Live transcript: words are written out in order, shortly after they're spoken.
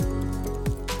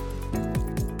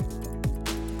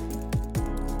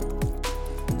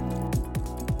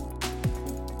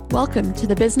Welcome to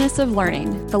the Business of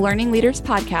Learning, the Learning Leaders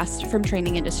podcast from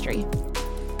Training Industry.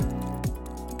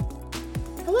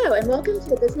 Hello, and welcome to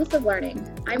the Business of Learning.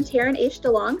 I'm Taryn H.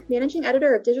 DeLong, Managing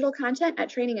Editor of Digital Content at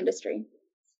Training Industry.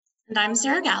 And I'm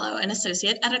Sarah Gallo, an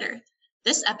Associate Editor.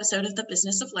 This episode of the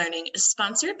Business of Learning is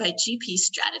sponsored by GP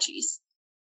Strategies.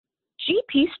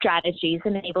 GP Strategies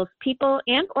enables people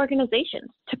and organizations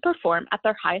to perform at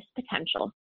their highest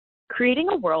potential, creating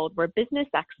a world where business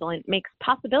excellence makes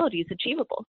possibilities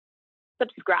achievable.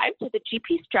 Subscribe to the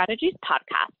GP Strategies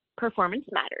podcast, Performance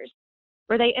Matters,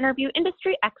 where they interview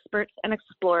industry experts and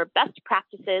explore best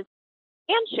practices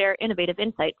and share innovative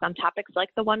insights on topics like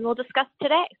the one we'll discuss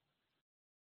today.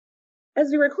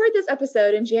 As we record this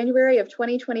episode in January of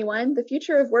 2021, the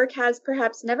future of work has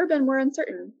perhaps never been more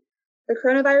uncertain. The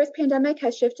coronavirus pandemic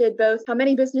has shifted both how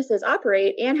many businesses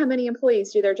operate and how many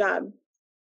employees do their job.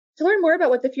 To learn more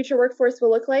about what the future workforce will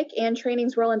look like and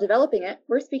training's role in developing it,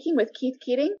 we're speaking with Keith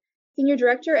Keating, Senior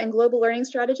Director and Global Learning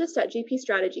Strategist at GP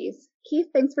Strategies. Keith,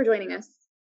 thanks for joining us.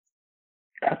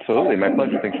 Absolutely. My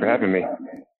pleasure. Thanks for having me.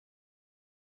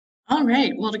 All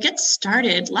right. Well, to get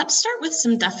started, let's start with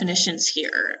some definitions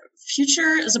here.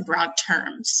 Future is a broad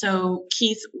term. So,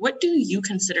 Keith, what do you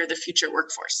consider the future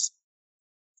workforce?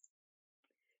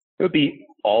 It would be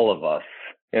all of us.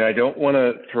 And I don't want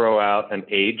to throw out an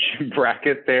age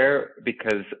bracket there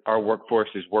because our workforce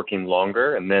is working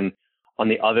longer. And then on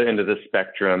the other end of the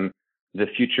spectrum, the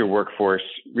future workforce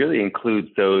really includes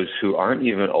those who aren't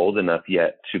even old enough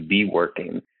yet to be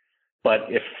working. But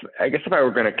if I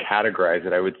were going to categorize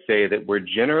it, I would say that we're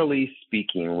generally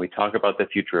speaking, when we talk about the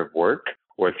future of work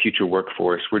or future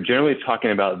workforce, we're generally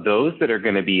talking about those that are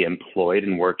going to be employed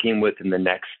and working within the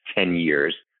next 10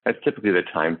 years. That's typically the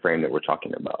time frame that we're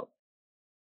talking about.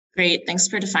 Great. Thanks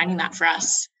for defining that for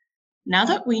us. Now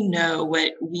that we know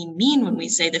what we mean when we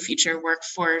say the future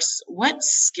workforce, what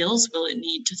skills will it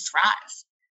need to thrive?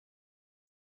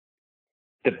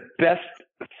 The best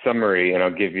summary, and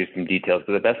I'll give you some details,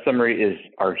 but the best summary is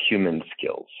our human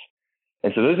skills.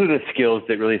 And so those are the skills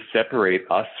that really separate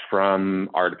us from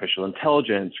artificial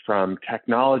intelligence, from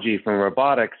technology, from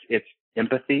robotics. It's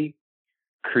empathy,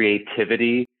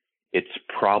 creativity, it's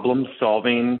problem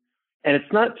solving. And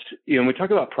it's not, when we talk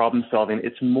about problem solving,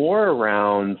 it's more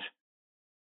around,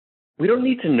 we don't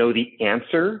need to know the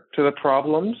answer to the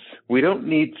problems. We don't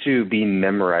need to be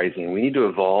memorizing. We need to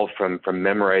evolve from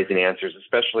memorizing answers,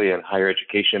 especially in higher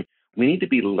education. We need to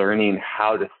be learning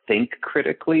how to think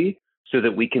critically so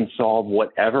that we can solve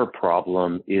whatever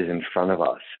problem is in front of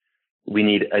us. We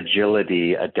need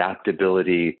agility,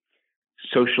 adaptability,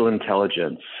 social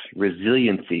intelligence,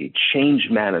 resiliency, change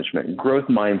management, growth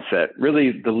mindset.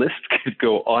 Really, the list could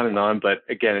go on, but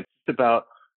again, it's about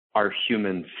our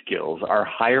human skills, our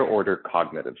higher order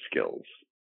cognitive skills.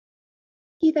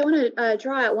 Keith, I want to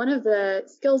draw out one of the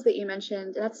skills that you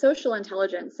mentioned, and that's social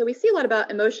intelligence. So we see a lot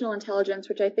about emotional intelligence,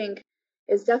 which I think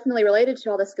is definitely related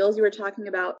to all the skills you were talking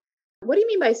about. What do you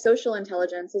mean by social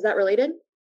intelligence? Is that related?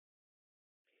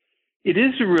 It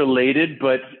is related,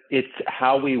 but it's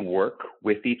how we work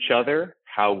with each other,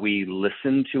 how we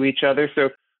listen to each other.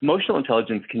 So emotional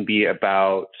intelligence can be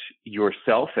about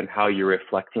yourself and how you're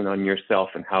reflecting on yourself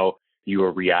and how you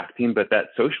are reacting. But that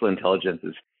social intelligence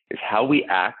is how we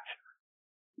act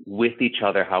with each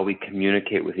other, how we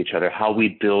communicate with each other, how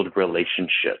we build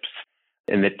relationships.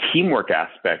 And the teamwork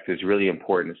aspect is really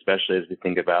important, especially as we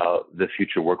think about the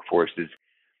future workforce, is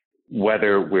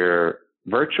whether we're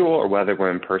virtual or whether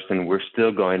we're in person, we're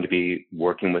still going to be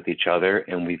working with each other.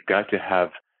 And we've got to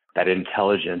have that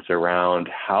intelligence around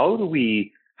how do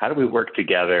we work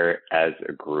together as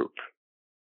a group.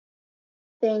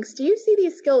 Thanks. Do you see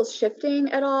these skills shifting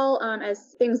at all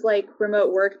as things like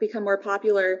remote work become more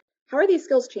popular? How are these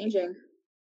skills changing?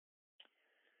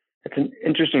 That's an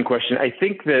interesting question. I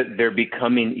think that they're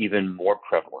becoming even more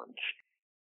prevalent,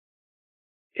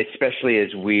 especially as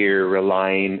we're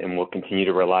relying and will continue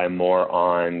to rely more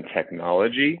on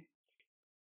technology.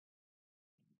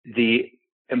 The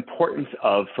importance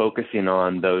of focusing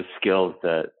on those skills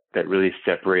that really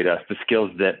separate us, the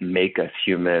skills that make us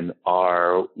human,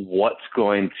 are what's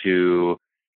going to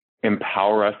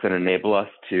empower us and enable us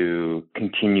to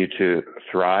continue to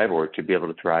thrive or to be able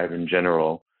to thrive in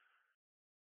general.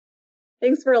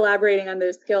 Thanks for elaborating on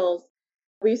those skills.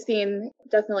 We've seen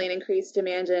definitely an increased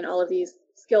demand in all of these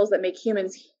skills that make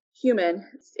humans human.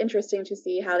 It's interesting to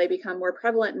see how they become more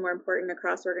prevalent and more important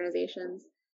across organizations.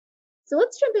 So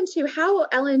let's jump into how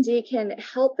L&D can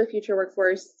help the future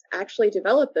workforce actually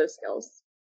develop those skills.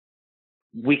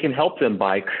 We can help them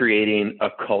by creating a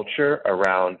culture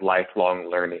around lifelong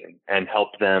learning and help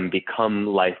them become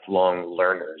lifelong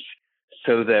learners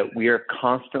so that we are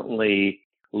constantly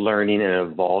learning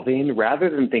and evolving rather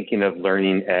than thinking of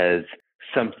learning as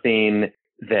something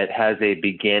that has a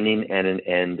beginning and an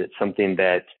end. It's something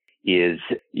that is,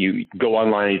 you go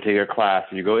online, you take a class,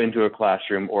 and you go into a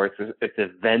classroom, or it's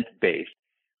event-based.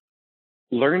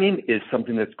 Learning is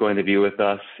something that's going to be with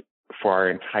us for our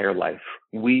entire life.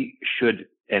 We should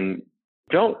and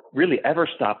don't really ever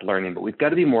stop learning, but we've got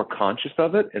to be more conscious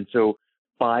of it. And so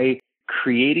by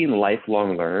creating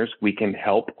lifelong learners, we can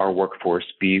help our workforce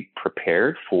be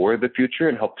prepared for the future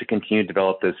and help to continue to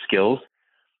develop those skills.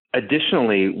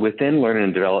 Additionally, within learning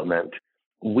and development,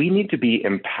 we need to be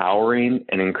empowering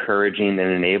and encouraging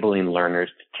and enabling learners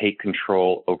to take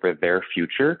control over their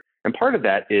future. And part of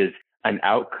that is an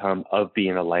outcome of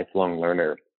being a lifelong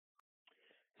learner.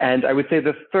 And I would say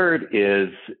the third is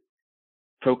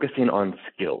focusing on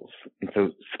skills. And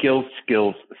so skills,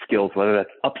 whether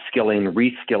that's upskilling,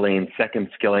 reskilling, second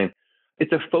skilling,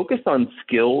 it's a focus on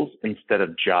skills instead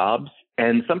of jobs.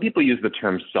 And some people use the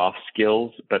term soft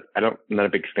skills, but I'm not a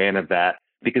big fan of that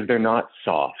because they're not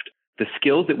soft. The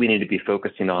skills that we need to be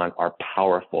focusing on are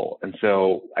powerful. And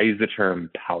so I use the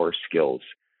term power skills.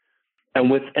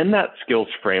 And within that skills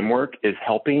framework is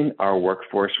helping our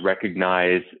workforce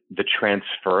recognize the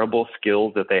transferable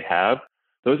skills that they have.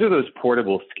 Those are those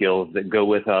portable skills that go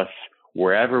with us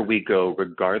wherever we go,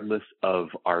 regardless of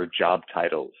our job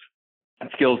titles.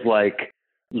 Skills like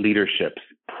leadership,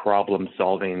 problem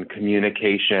solving,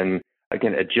 communication,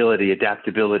 again, agility,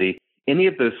 adaptability, any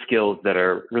of those skills that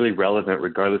are really relevant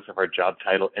regardless of our job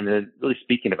title. And then really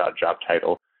speaking about job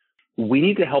title, we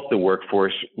need to help the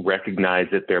workforce recognize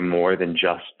that they're more than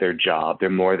just their job. They're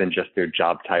more than just their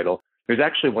job title. There's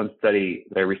actually one study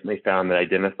that I recently found that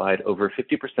identified over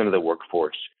 50% of the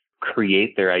workforce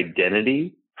create their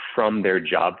identity from their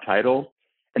job title.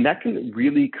 And that can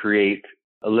really create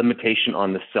a limitation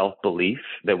on the self-belief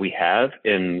that we have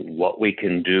in what we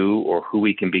can do or who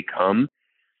we can become.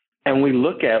 And we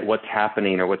look at what's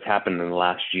happening or what's happened in the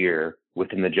last year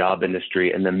within the job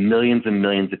industry and the millions and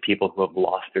millions of people who have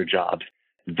lost their jobs,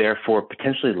 therefore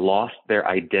potentially lost their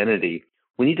identity.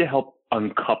 We need to help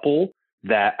uncouple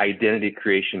that identity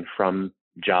creation from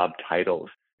job titles.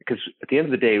 Because at the end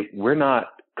of the day, we're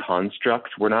not constructs.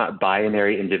 We're not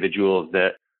binary individuals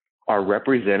that are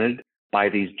represented by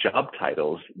these job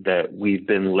titles that we've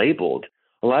been labeled.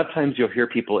 A lot of times you'll hear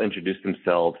people introduce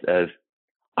themselves as,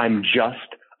 I'm just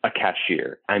a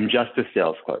cashier. I'm just a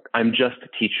sales clerk. I'm just a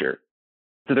teacher.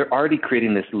 So they're already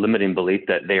creating this limiting belief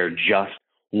that they are just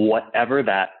whatever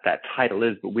that title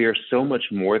is, but we are so much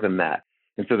more than that.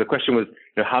 And so the question was,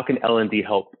 how can L&D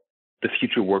help the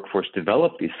future workforce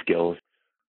develop these skills?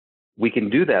 We can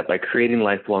do that by creating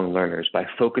lifelong learners, by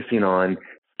focusing on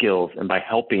skills, and by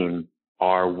helping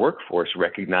our workforce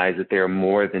recognize that they are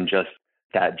more than just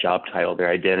that job title. Their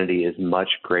identity is much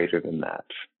greater than that.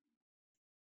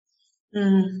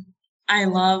 I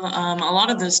love a lot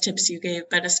of those tips you gave,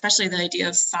 but especially the idea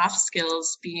of soft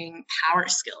skills being power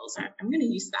skills. I'm going to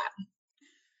use that.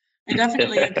 I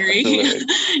definitely agree.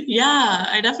 Yeah,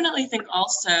 I definitely think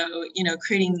also,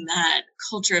 creating that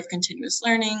culture of continuous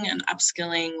learning and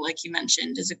upskilling, like you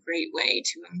mentioned, is a great way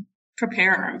to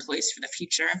prepare our employees for the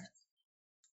future.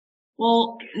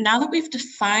 Well, now that we've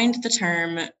defined the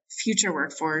term future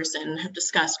workforce and have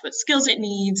discussed what skills it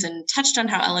needs and touched on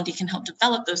how L&D can help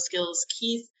develop those skills,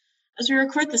 Keith, as we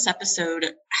record this episode,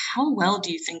 how well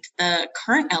do you think the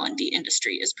current L&D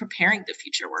industry is preparing the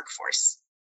future workforce?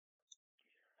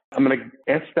 I'm going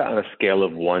to answer that on a scale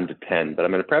of 1 to 10, but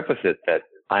I'm going to preface it that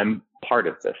I'm part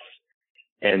of this.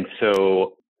 And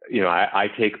so, I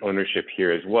take ownership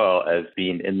here as well as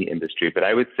being in the industry, but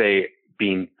I would say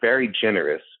being very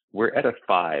generous, we're at a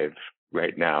 5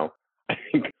 right now. I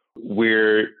think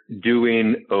we're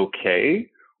doing okay.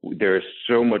 There's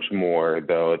so much more,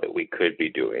 though, that we could be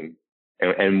doing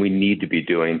and we need to be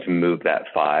doing to move that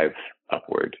 5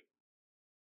 upward.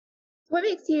 What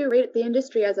makes you rate the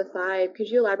industry as a 5? Could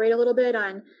you elaborate a little bit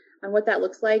on what that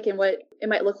looks like and what it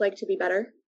might look like to be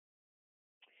better?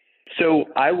 So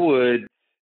I would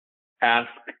ask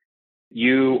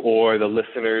you or the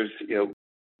listeners,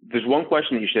 there's one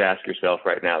question that you should ask yourself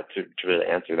right now to really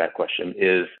answer that question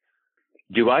is,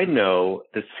 do I know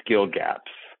the skill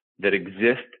gaps that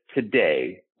exist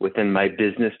today within my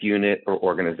business unit or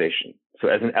organization? So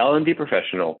as an L&D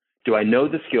professional, do I know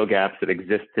the skill gaps that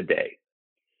exist today?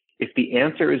 If the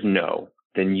answer is no,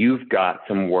 then you've got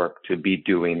some work to be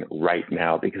doing right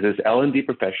now, because as L&D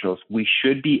professionals, we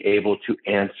should be able to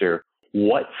answer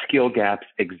what skill gaps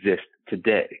exist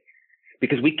today,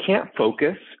 because we can't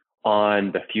focus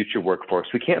on the future workforce.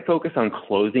 We can't focus on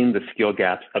closing the skill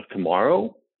gaps of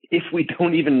tomorrow if we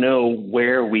don't even know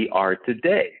where we are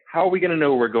today. How are we going to know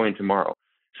where we're going tomorrow?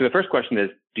 So the first question is,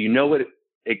 Do you know what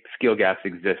skill gaps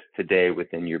exist today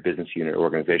within your business unit or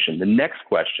organization? The next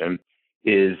question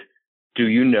is, do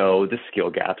you know the skill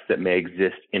gaps that may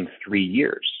exist in 3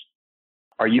 years?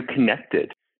 Are you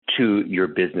connected to your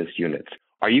business units?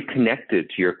 Are you connected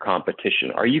to your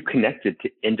competition? Are you connected to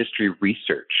industry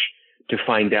research to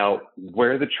find out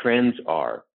where the trends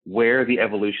are, where the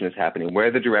evolution is happening,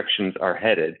 where the directions are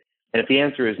headed? And if the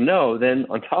answer is no, then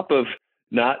on top of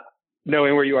not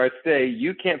knowing where you are today,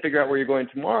 you can't figure out where you're going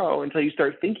tomorrow until you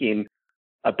start thinking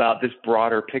about this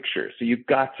broader picture. So you've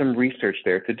got some research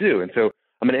there to do. And so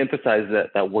I'm going to emphasize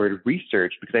that word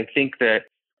research, because I think that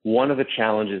one of the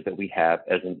challenges that we have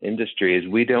as an industry is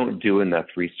we don't do enough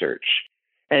research.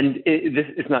 And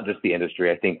it's not just the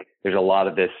industry. I think there's a lot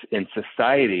of this in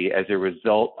society as a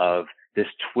result of this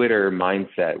Twitter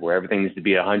mindset where everything needs to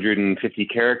be 150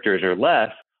 characters or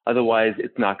less. Otherwise,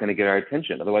 it's not going to get our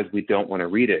attention. Otherwise, we don't want to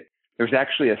read it. There's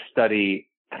actually a study,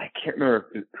 and I can't remember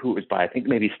who it was by, I think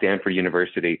maybe Stanford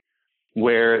University,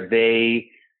 where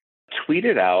they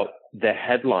tweeted out the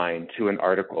headline to an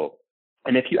article.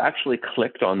 And if you actually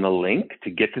clicked on the link to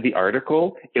get to the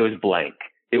article, it was blank.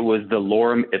 It was the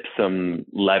lorem ipsum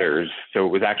letters, so it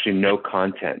was actually no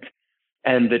content.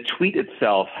 And the tweet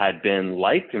itself had been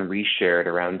liked and reshared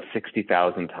around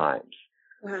 60,000 times.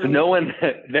 Wow. So no one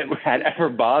that had ever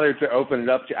bothered to open it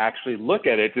up to actually look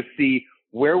at it to see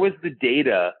where was the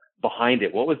data behind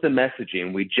it, what was the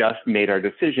messaging. We just made our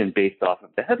decision based off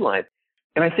of the headline.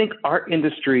 And I think our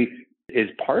industry is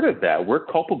part of that. We're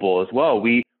culpable as well.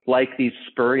 We like these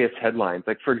spurious headlines.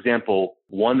 Like, for example,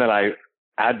 one that I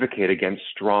advocate against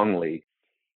strongly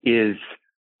is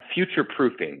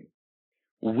future-proofing.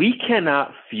 We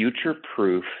cannot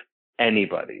future-proof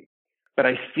anybody. But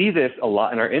I see this a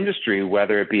lot in our industry,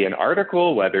 whether it be an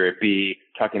article, whether it be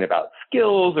talking about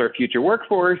skills or future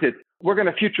workforce. It's, we're going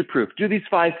to future-proof. Do these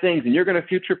 5 things and you're going to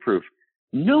future-proof.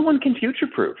 No one can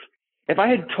future-proof. If I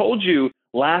had told you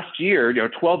last year,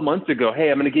 12 months ago,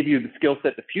 hey, I'm going to give you the skill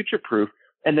set to future-proof,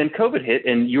 and then COVID hit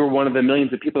and you were one of the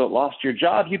millions of people that lost your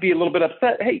job, you'd be a little bit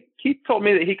upset. Hey, Keith told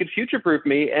me that he could future-proof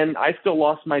me and I still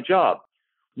lost my job.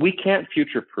 We can't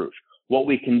future-proof. What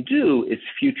we can do is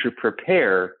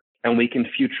future-prepare, and we can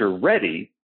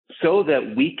future-ready so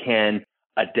that we can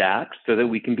adapt, so that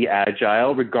we can be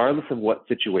agile regardless of what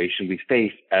situation we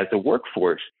face as a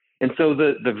workforce. And so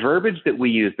the verbiage that we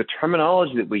use, the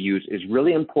terminology that we use is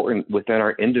really important within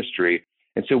our industry.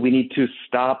 And so we need to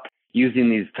stop using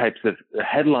these types of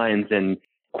headlines and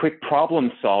quick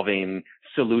problem-solving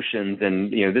solutions.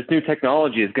 And, this new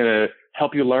technology is going to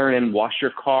help you learn and wash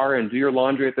your car and do your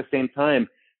laundry at the same time.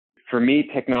 For me,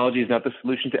 technology is not the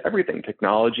solution to everything.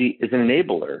 Technology is an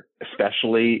enabler,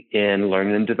 especially in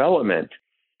learning and development.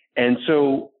 And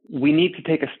so we need to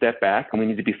take a step back and we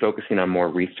need to be focusing on more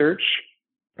research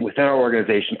within our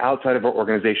organization, outside of our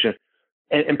organization.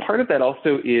 And part of that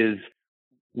also is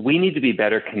we need to be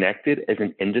better connected as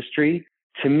an industry.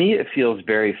 To me, it feels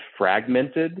very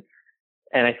fragmented.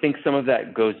 And I think some of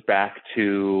that goes back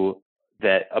to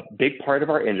that a big part of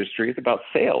our industry is about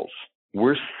sales.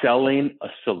 We're selling a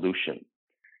solution.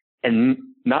 And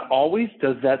not always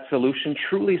does that solution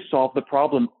truly solve the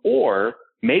problem, or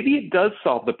maybe it does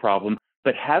solve the problem,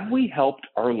 but have we helped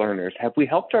our learners, have we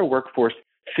helped our workforce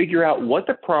figure out what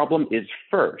the problem is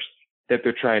first that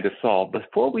they're trying to solve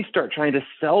before we start trying to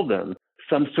sell them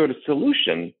some sort of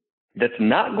solution that's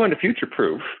not going to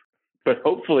future-proof, but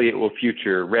hopefully it will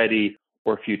future-ready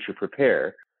or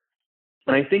future-prepare.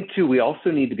 And I think, too, we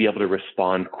also need to be able to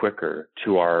respond quicker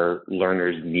to our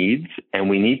learners' needs, and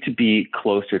we need to be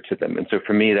closer to them. And so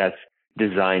for me, that's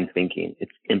design thinking.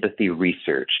 It's empathy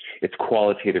research. It's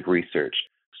qualitative research,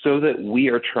 so that we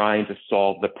are trying to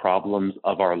solve the problems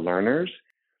of our learners.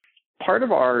 Part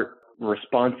of our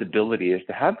responsibility is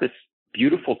to have this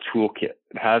beautiful toolkit.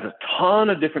 It has a ton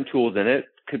of different tools in it.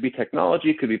 Could be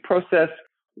technology, could be process,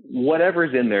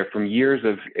 whatever's in there from years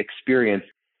of experience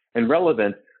and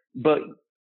relevance. But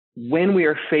when we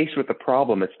are faced with a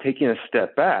problem, it's taking a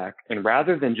step back, and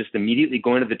rather than just immediately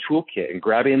going to the toolkit and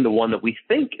grabbing the one that we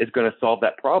think is going to solve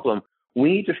that problem,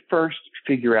 we need to first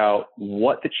figure out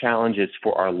what the challenge is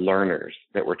for our learners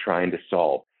that we're trying to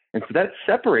solve. And so that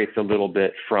separates a little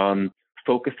bit from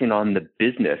focusing on the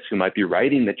business who might be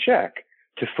writing the check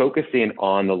to focusing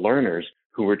on the learners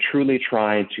who we're truly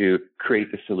trying to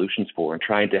create the solutions for and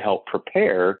trying to help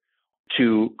prepare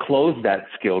to close that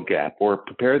skill gap or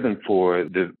prepare them for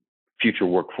the future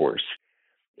workforce.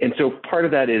 And so part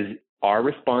of that is our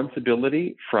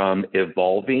responsibility from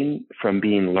evolving from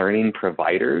being learning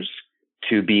providers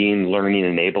to being learning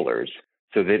enablers,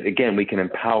 so that, again, we can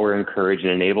empower, encourage, and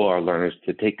enable our learners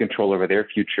to take control over their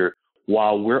future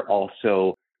while we're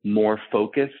also more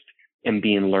focused and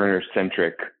being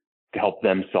learner-centric to help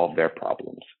them solve their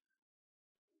problems.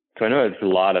 So I know it's a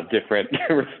lot of different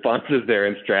responses there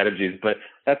and strategies, but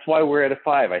that's why we're at a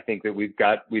 5. I think that we've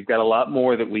got a lot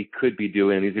more that we could be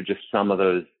doing. These are just some of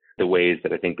the ways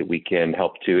that I think that we can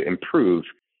help to improve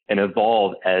and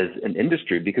evolve as an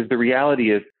industry, because the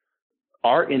reality is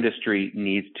our industry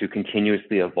needs to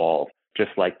continuously evolve,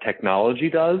 just like technology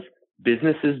does,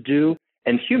 businesses do,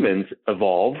 and humans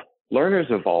evolve, learners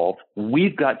evolve.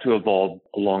 We've got to evolve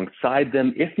alongside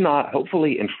them, if not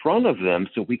hopefully in front of them,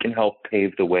 so we can help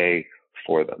pave the way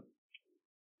for them.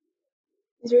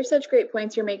 These are such great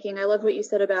points you're making. I love what you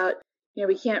said about,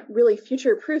 we can't really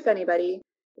future-proof anybody,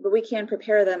 but we can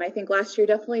prepare them. I think last year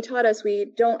definitely taught us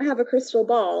we don't have a crystal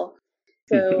ball.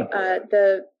 So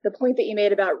the point that you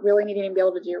made about really needing to be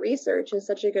able to do research is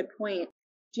such a good point.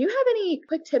 Do you have any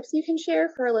quick tips you can share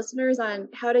for our listeners on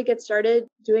how to get started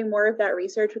doing more of that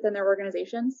research within their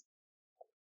organizations?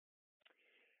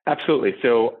 Absolutely.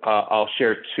 So I'll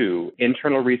share 2,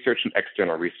 internal research and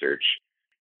external research.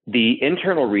 The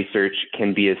internal research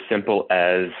can be as simple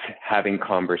as having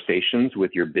conversations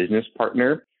with your business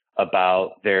partner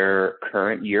about their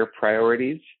current year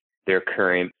priorities, their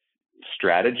current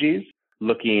strategies,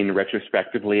 looking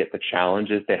retrospectively at the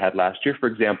challenges they had last year. For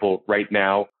example, right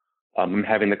now, I'm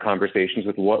having the conversations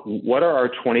with what are our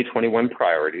 2021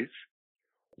 priorities?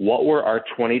 What were our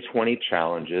 2020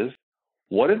 challenges?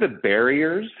 What are the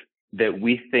barriers that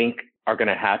we think are going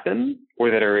to happen or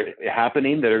that are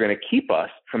happening that are going to keep us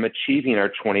from achieving our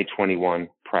 2021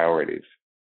 priorities?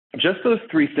 Just those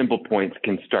 3 simple points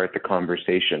can start the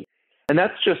conversation. And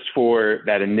that's just for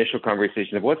that initial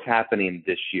conversation of what's happening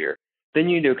this year. Then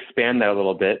you need to expand that a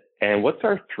little bit. And what's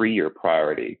our 3-year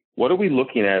priority? What are we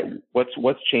looking at?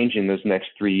 What's changing those next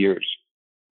 3 years?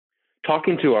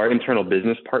 Talking to our internal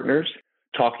business partners,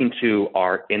 talking to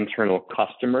our internal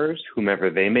customers, whomever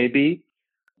they may be,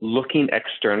 looking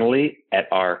externally at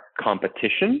our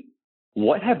competition.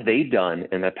 What have they done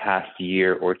in the past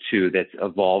year or 2 that's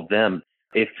evolved them?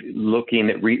 If looking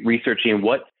at researching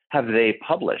what have they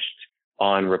published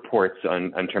on reports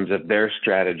on terms of their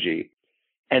strategy.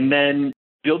 And then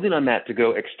building on that to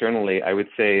go externally, I would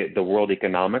say the World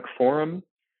Economic Forum,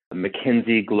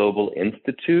 McKinsey Global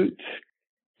Institute,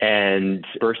 and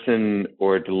Burson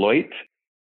or Deloitte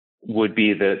would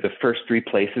be the first 3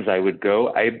 places I would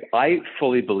go. I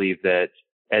fully believe that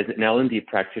as an L&D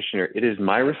practitioner, it is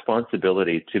my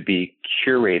responsibility to be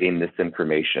curating this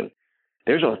information.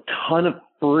 There's a ton of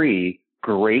free,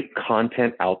 great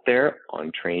content out there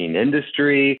on Training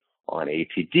Industry, on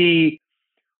ATD.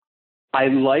 I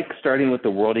like starting with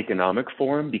the World Economic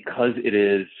Forum because it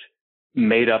is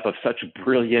made up of such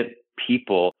brilliant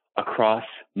people across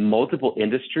multiple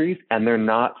industries, and they're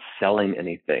not selling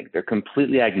anything. They're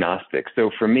completely agnostic. So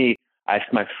for me, that's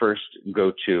my first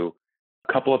go-to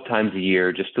a couple of times a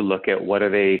year, just to look at what are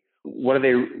they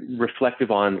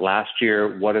reflective on last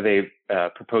year? What are they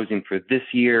proposing for this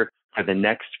year, for the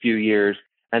next few years?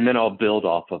 And then I'll build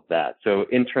off of that. So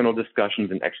internal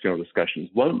discussions and external discussions.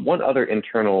 One other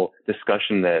internal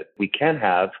discussion that we can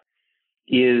have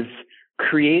is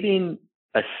creating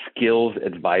a skills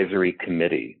advisory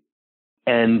committee.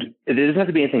 And it doesn't have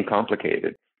to be anything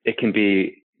complicated. It can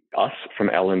be us from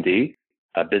L&D,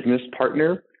 a business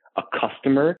partner, a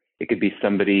customer. It could be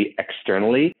somebody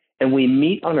externally. And we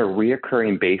meet on a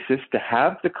reoccurring basis to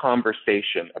have the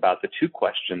conversation about the 2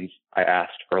 questions I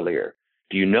asked earlier.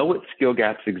 Do you know what skill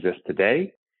gaps exist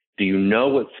today? Do you know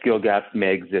what skill gaps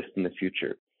may exist in the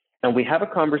future? And we have a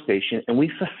conversation and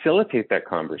we facilitate that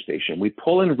conversation. We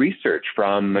pull in research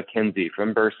from McKinsey,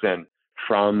 from Burson,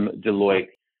 from Deloitte,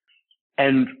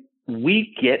 and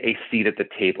we get a seat at the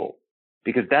table,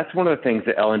 because that's one of the things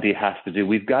that L&D has to do.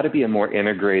 We've got to be a more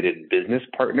integrated business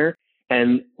partner.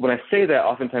 And when I say that,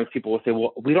 oftentimes people will say,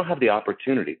 well, we don't have the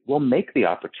opportunity. Well, make the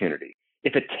opportunity.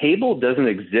 If a table doesn't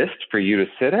exist for you to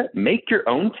sit at, make your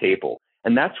own table.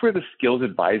 And that's where the Skills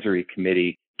Advisory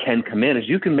Committee can come in, is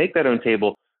you can make that own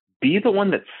table, be the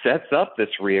one that sets up this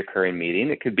reoccurring meeting.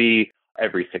 It could be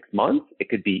every 6 months. It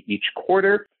could be each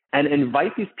quarter, and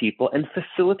invite these people and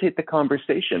facilitate the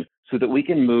conversation so that we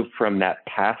can move from that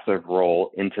passive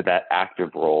role into that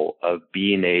active role of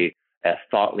being a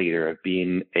thought leader, of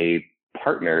being a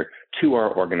partner to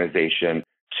our organization,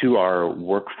 to our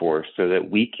workforce, so that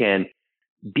we can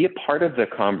be a part of the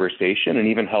conversation and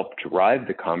even help drive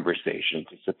the conversation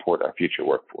to support our future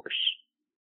workforce.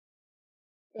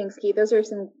 Thanks, Keith. Those are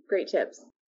some great tips.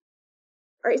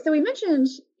 All right, so we mentioned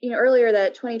earlier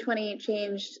that 2020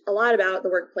 changed a lot about the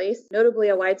workplace, notably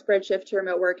a widespread shift to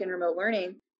remote work and remote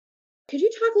learning. Could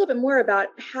you talk a little bit more about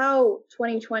how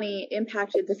 2020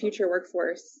 impacted the future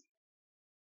workforce?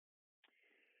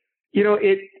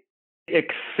 It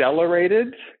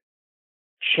accelerated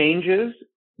changes,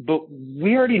 but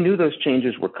we already knew those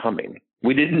changes were coming.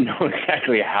 We didn't know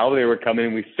exactly how they were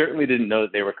coming. We certainly didn't know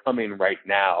that they were coming right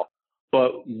now.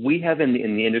 But we have in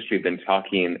the industry been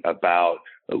talking about,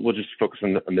 we'll just focus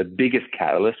on the biggest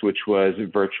catalyst, which was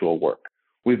virtual work.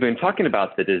 We've been talking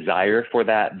about the desire for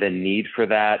that, the need for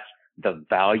that, the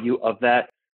value of that.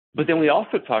 But then we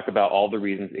also talk about all the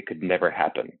reasons it could never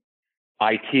happen.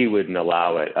 IT wouldn't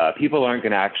allow it. People aren't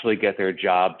going to actually get their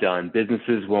job done.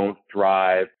 Businesses won't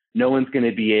thrive. No one's going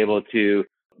to be able to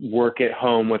work at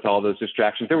home with all those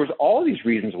distractions. There was all these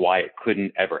reasons why it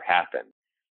couldn't ever happen.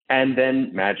 And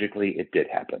then magically it did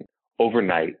happen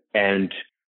overnight. And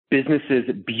businesses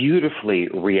beautifully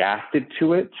reacted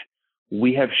to it.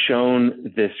 We have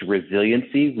shown this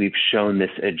resiliency. We've shown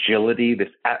this agility, this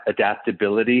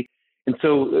adaptability. And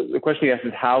so the question you asked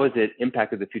is, how has it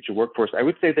impacted the future workforce? I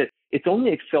would say that it's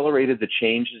only accelerated the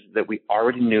changes that we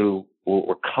already knew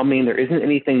were coming. There isn't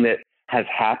anything that has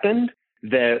happened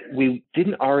that we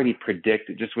didn't already predict.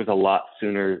 It just was a lot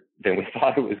sooner than we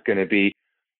thought it was going to be.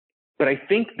 But I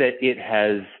think that it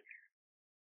has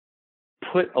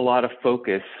put a lot of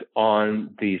focus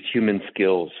on these human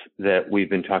skills that we've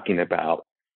been talking about,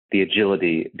 the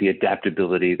agility, the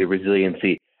adaptability, the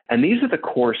resiliency. And these are the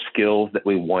core skills that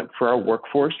we want for our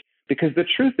workforce, because the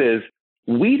truth is,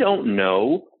 we don't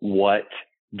know what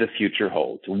the future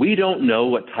holds. We don't know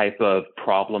what type of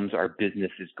problems our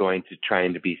business is going to try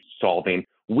and to be solving.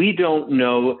 We don't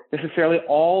know necessarily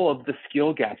all of the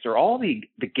skill gaps or all the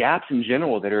gaps in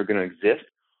general that are going to exist.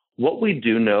 What we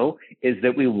do know is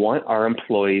that we want our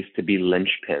employees to be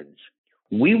linchpins.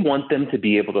 We want them to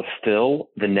be able to fill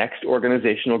the next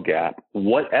organizational gap,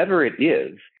 whatever it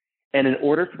is. And in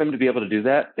order for them to be able to do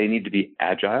that, they need to be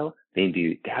agile, they need to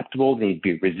be adaptable, they need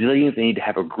to be resilient, they need to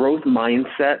have a growth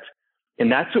mindset. And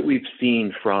that's what we've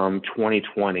seen from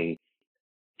 2020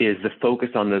 is the focus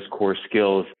on those core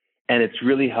skills. And it's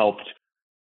really helped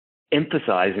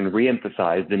emphasize and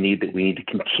reemphasize the need that we need to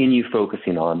continue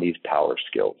focusing on these power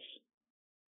skills.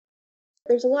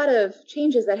 There's a lot of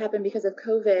changes that happen because of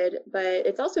COVID, but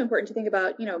it's also important to think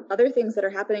about, other things that are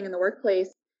happening in the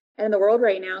workplace and in the world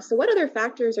right now. So what other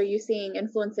factors are you seeing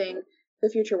influencing the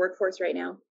future workforce right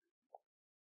now?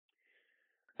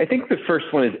 I think the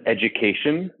first one is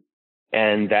education,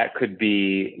 and that could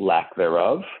be lack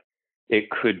thereof. It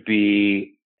could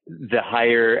be the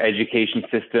higher education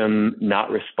system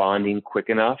not responding quick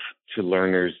enough to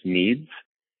learners' needs,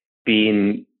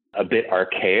 being a bit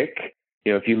archaic.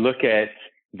 If you look at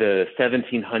the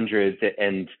 1700s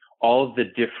and all of the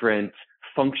different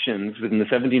functions within the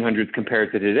 1700s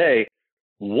compared to today,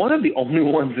 one of the only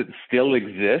ones that still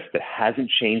exists that hasn't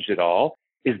changed at all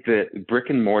is the brick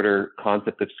and mortar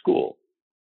concept of school.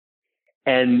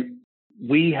 And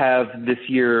we have this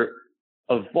year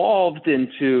evolved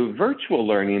into virtual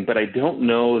learning, but I don't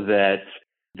know that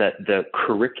the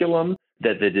curriculum,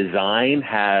 that the design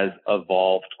has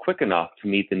evolved quick enough to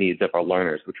meet the needs of our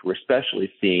learners, which we're especially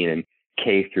seeing in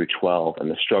K through 12 and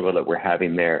the struggle that we're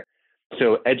having there.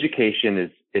 So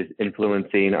education is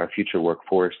influencing our future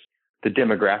workforce. The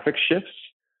demographic shifts,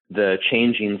 the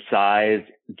changing size,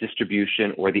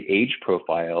 distribution, or the age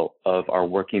profile of our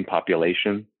working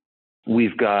population.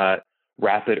 We've got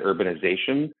rapid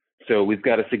urbanization. So we've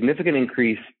got a significant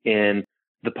increase in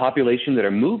the population that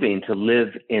are moving to live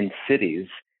in cities.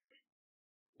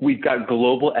 We've got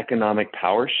global economic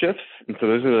power shifts. And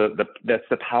so that's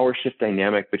the power shift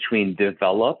dynamic between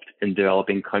developed and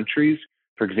developing countries.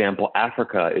 For example,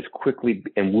 Africa is quickly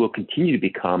and will continue to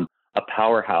become a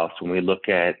powerhouse when we look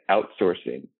at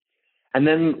outsourcing. And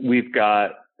then we've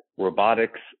got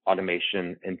robotics,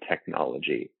 automation, and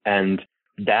technology. And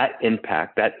that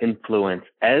impact, that influence,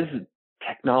 as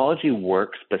technology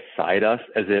works beside us,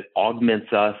 as it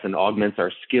augments us and augments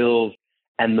our skills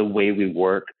and the way we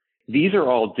work, these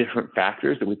are all different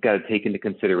factors that we've got to take into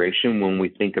consideration when we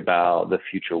think about the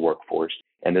future workforce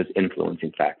and those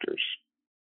influencing factors.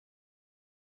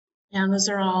 Yeah, those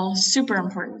are all super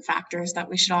important factors that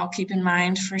we should all keep in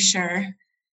mind for sure.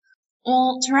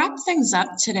 Well, to wrap things up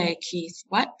today, Keith,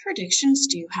 what predictions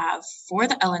do you have for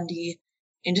the L&D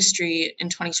industry in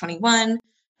 2021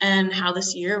 and how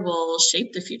this year will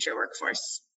shape the future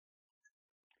workforce?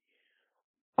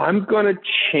 I'm going to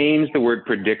change the word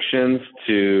predictions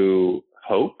to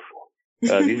hope.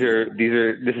 This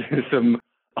is some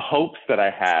hopes that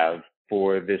I have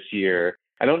for this year.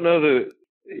 I don't know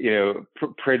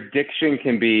prediction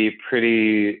can be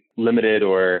pretty limited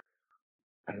or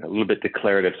a little bit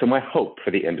declarative. So my hope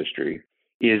for the industry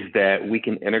is that we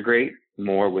can integrate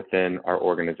more within our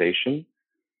organization,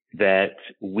 that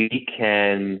we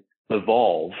can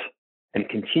evolve and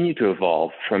continue to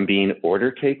evolve from being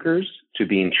order takers to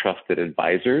being trusted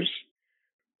advisors.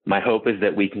 My hope is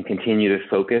that we can continue to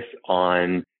focus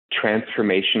on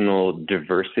transformational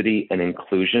diversity and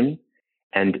inclusion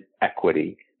and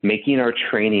equity, making our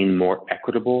training more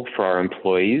equitable for our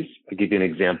employees. I'll give you an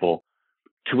example.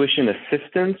 Tuition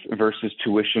assistance versus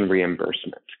tuition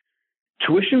reimbursement.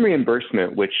 Tuition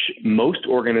reimbursement, which most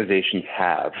organizations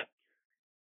have,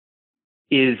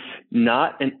 is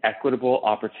not an equitable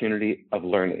opportunity of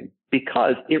learning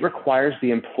because it requires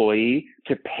the employee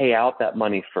to pay out that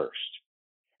money first.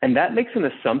 And that makes an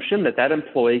assumption that that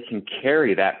employee can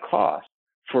carry that cost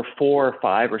for 4 or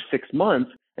 5 or 6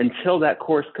 months until that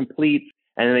course completes,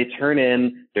 and then they turn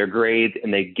in their grades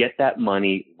and they get that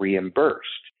money reimbursed.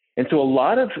 And so a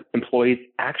lot of employees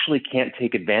actually can't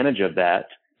take advantage of that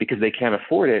because they can't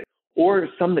afford it, or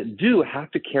some that do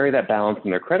have to carry that balance in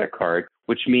their credit card,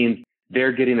 which means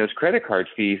they're getting those credit card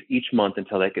fees each month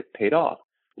until that gets paid off.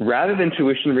 Rather than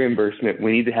tuition reimbursement,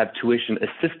 we need to have tuition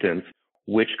assistance,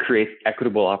 which creates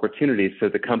equitable opportunities so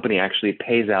the company actually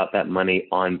pays out that money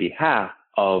on behalf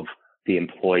of the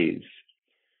employees.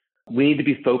 We need to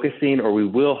be focusing, or we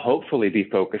will hopefully be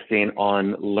focusing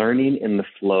on learning in the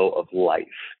flow of life.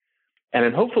 And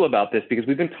I'm hopeful about this because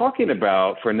we've been talking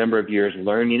about for a number of years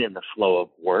learning in the flow of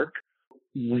work.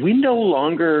 We no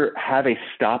longer have a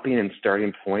stopping and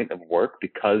starting point of work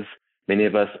because many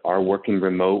of us are working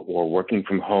remote or working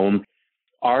from home.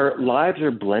 Our lives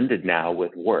are blended now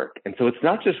with work. And so it's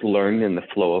not just learning in the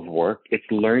flow of work, it's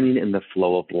learning in the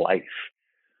flow of life.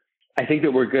 I think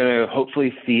that we're going to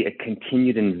hopefully see a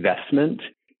continued investment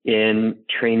in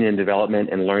training and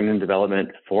development and learning and development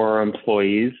for our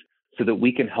employees so that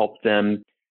we can help them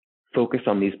focus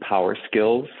on these power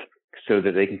skills so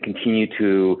that they can continue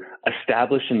to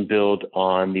establish and build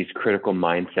on these critical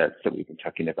mindsets that we've been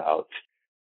talking about.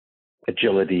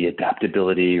 Agility,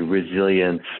 adaptability,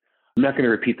 resilience. I'm not going to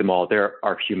repeat them all. There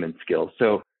are human skills.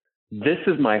 So this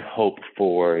is my hope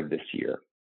for this year.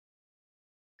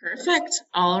 Perfect.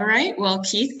 All right. Well,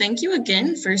 Keith, thank you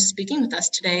again for speaking with us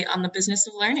today on the business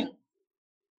of learning.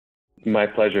 My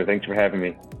pleasure. Thanks for having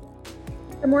me.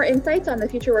 For more insights on the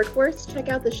future workforce, check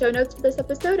out the show notes for this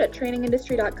episode at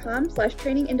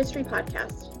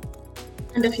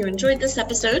trainingindustry.com/trainingindustrypodcast. And if you enjoyed this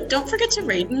episode, don't forget to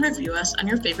rate and review us on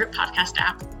your favorite podcast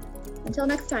app. Until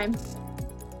next time.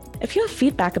 If you have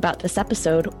feedback about this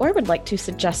episode or would like to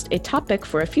suggest a topic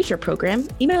for a future program,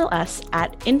 email us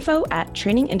at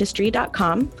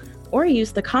info@trainingindustry.com or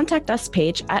use the Contact Us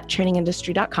page at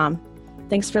trainingindustry.com.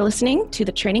 Thanks for listening to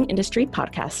the Training Industry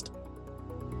Podcast.